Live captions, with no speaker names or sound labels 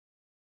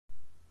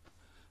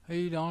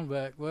Hey, Don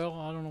back. Well,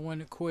 I don't know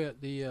when it quit.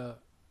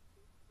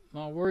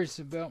 My worries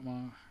about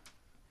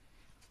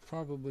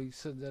probably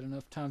said that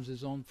enough times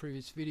as on the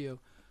previous video.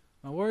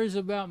 My worries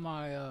about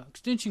my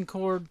extension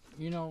cord,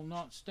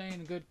 not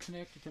staying good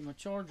connected to my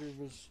charger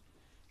was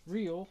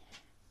real.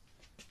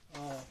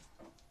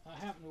 I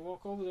happened to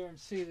walk over there and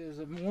see there's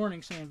a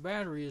warning saying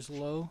battery is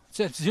low.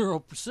 It's at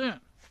 0%.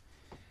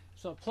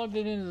 So I plugged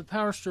it into the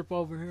power strip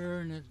over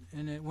here,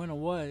 and it went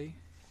away.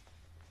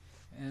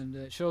 And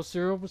it shows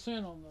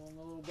 0% on the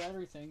little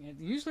battery thing. And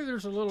usually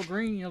there's a little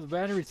green, the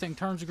battery thing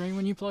turns green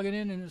when you plug it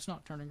in, and it's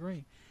not turning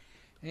green.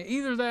 And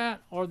either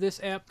that or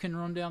this app can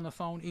run down the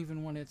phone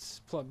even when it's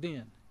plugged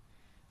in.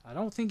 I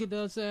don't think it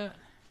does that.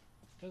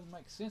 It doesn't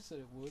make sense that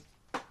it would.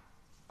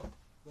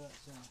 But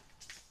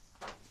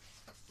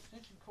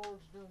extension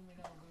cord's doing me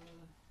no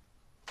good.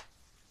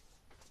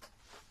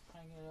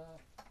 Hang it up.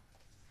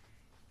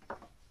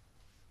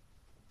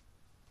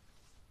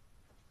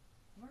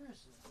 Where is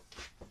it?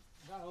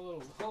 Got a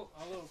little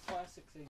plastic thing.